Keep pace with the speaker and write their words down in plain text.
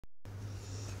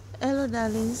Hello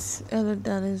darlings,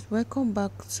 welcome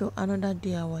back to another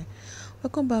DIY.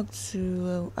 Welcome back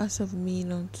to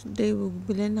houseofmenah. Today we'll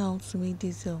be learning how to make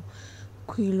this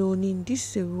criloline.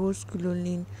 This is a rose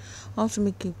criloline. How to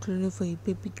make a criloline for a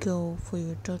baby girl, for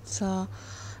your daughter,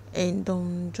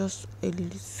 and just a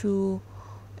little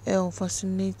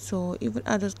fascinator. Even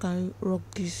adults can rock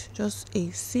this. Just a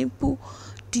simple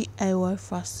DIY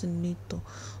fascinator.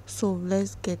 So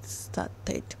let's get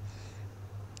started.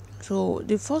 So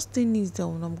the first thing is that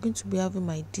I'm going to be having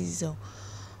my diesel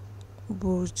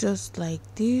bros just like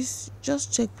this.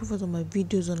 Just check previous on my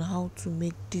videos on how to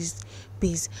make this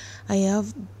base. I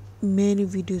have many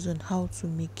videos on how to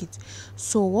make it.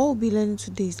 So what we'll be learning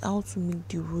today is how to make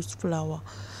the rose flower.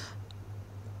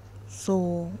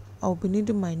 So I'll be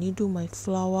needing my needle, my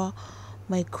flower,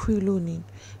 my criloline,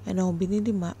 and I'll be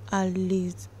needing my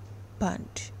Alice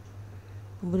band.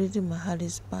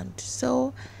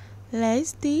 So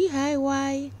let's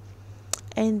DIY.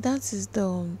 And that is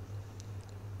the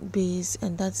base,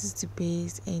 and that is the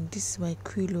base, and this is my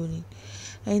criloline.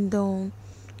 And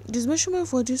this measurement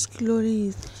for this criloline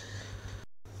is,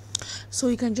 so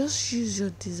you can just use your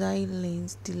design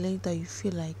length, the length that you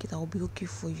feel like it will be okay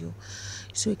for you.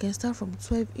 So you can start from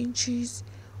 12 inches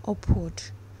upward.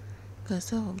 You can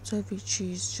start from 12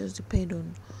 inches, just depend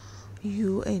on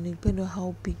you and depend on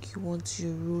how big you want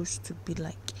your rose to be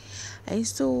like. And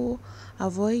so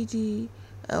I've already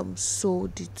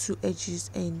sewed the two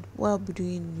edges, and what I'll be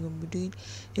doing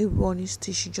a running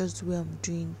stitch just the way I'm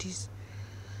doing this.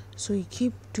 So you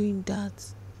keep doing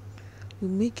that, you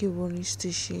make a running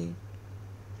stitch here,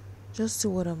 just see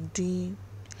what I'm doing,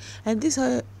 and this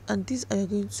are you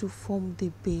going to form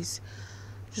the base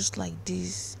just like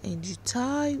this, and you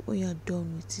tie when you're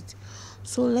done with it.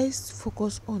 So let's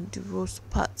focus on the rose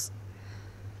part.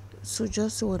 So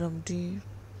just see what I'm doing.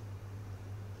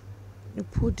 You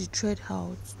pull the thread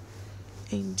out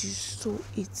and you sew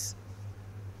it,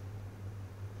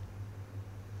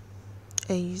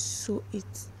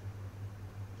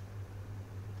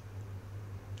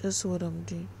 just what I'm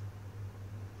doing.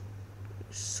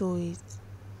 Sew it.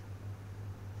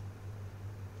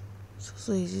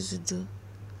 So easy to do.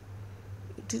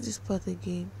 You do this part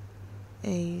again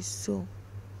and you sew.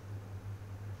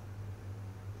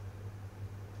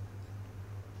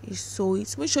 You sew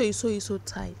it. Make sure you sew it so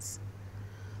tight.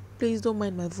 Please don't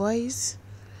mind my voice,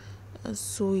 and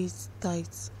sew it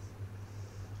tight.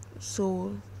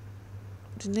 So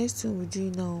the next thing we're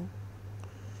doing now,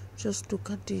 just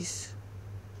look at this.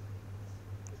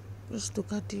 So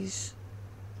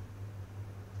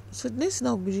the next thing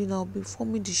I'll be doing, I'll be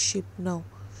forming the shape now.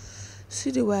 See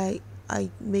the way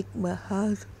I make my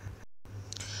hand.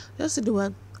 Just see the way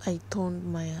I turned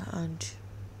my hand.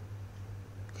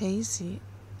 Can you see?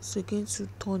 So you're going to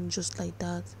turn just like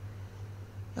that.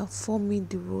 You're forming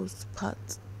the rose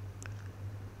part.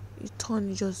 You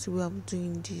turn it just the way I'm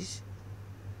doing this.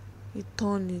 You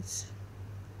turn it,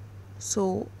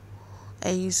 so,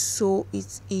 and you sew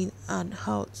it in and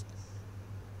out.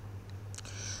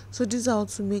 So this is how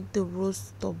to make the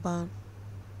rose turban.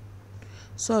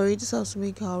 This is how to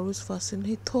make our rose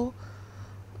fascinator.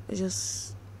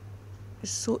 Just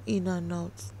sew in and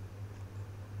out,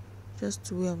 just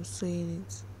the way I'm sewing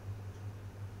it.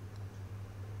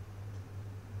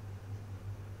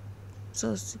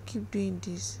 Just to keep doing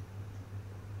this.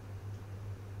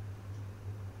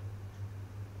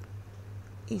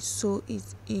 Sew it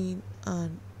in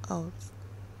and out,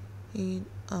 in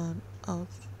and out,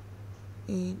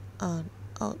 in and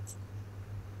out,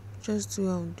 just the way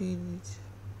I'm doing it.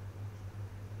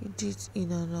 You did it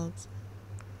in and out.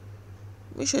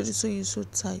 Make sure the sewing is so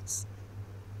tight.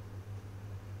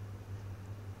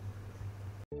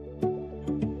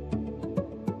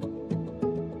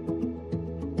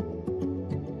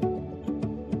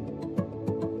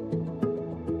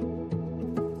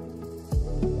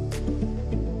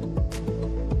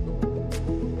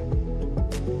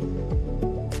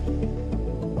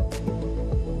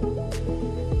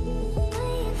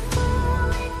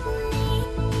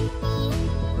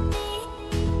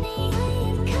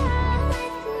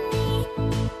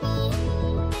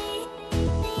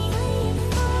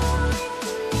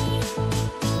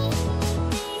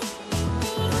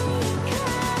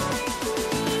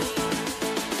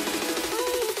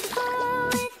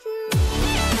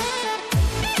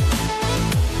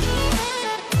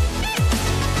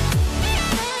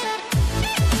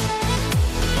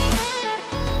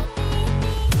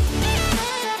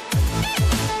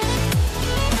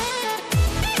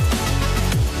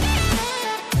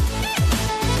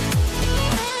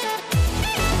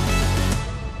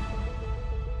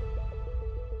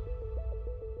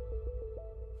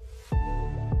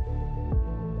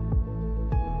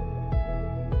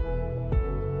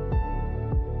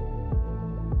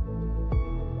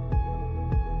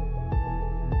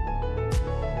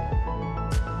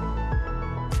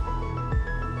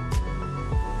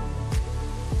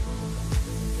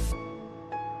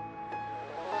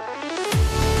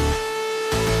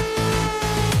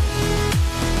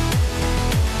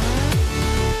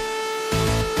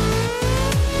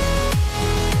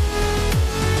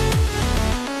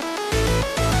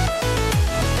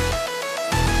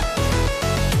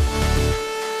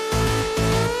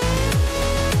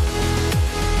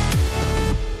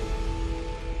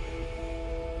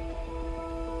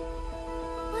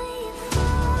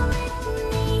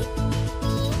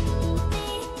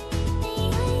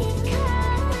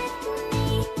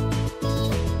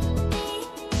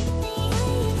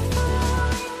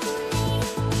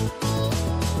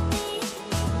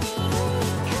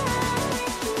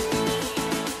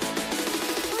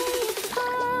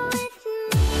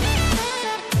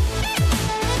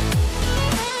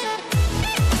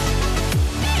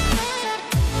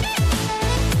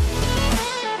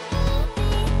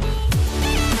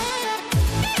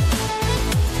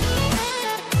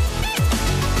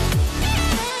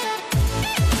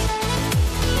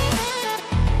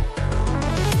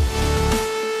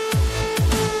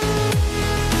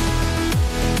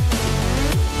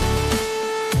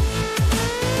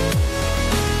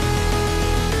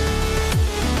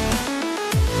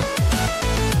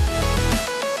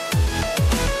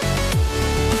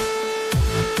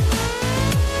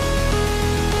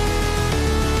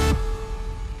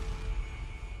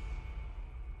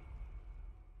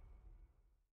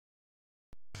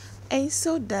 And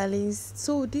so darlings,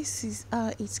 so this is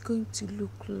how it's going to look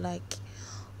like.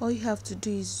 All you have to do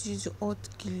is use your hot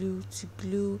glue to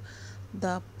glue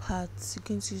that part. You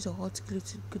can use a hot glue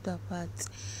to glue that part,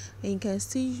 and you can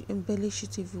still embellish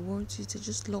it if you want to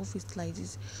just love it like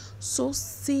this. So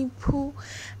simple.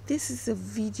 This is a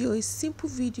simple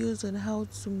videos on how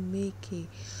to make a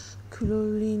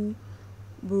criloline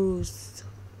rose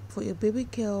for your baby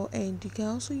girl, and you can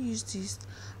also use this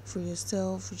for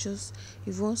yourself. Just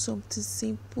if you want something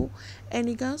simple, and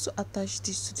you can also attach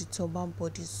this to the turban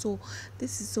body. So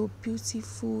this is so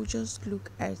beautiful. Just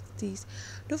look at this.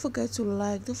 Don't forget to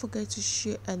like, don't forget to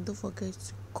share, and don't forget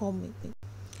to comment.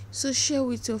 So share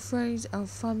with your friends and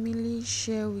family,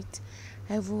 share with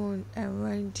everyone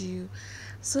around you.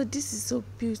 So this is so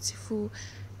beautiful,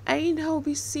 and I'll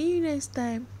be seeing you next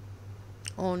time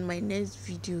on my next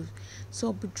video. So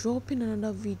I'll be dropping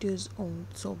another videos on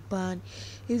turban.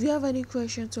 If you have any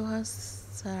question to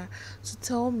answer, to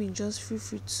tell me, just feel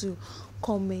free to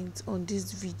comment on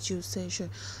this video section.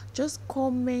 Just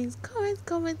comment,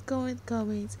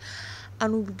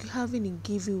 and we'll be having a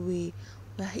giveaway.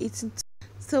 We're hitting.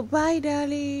 So bye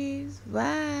darlings,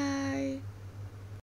 bye.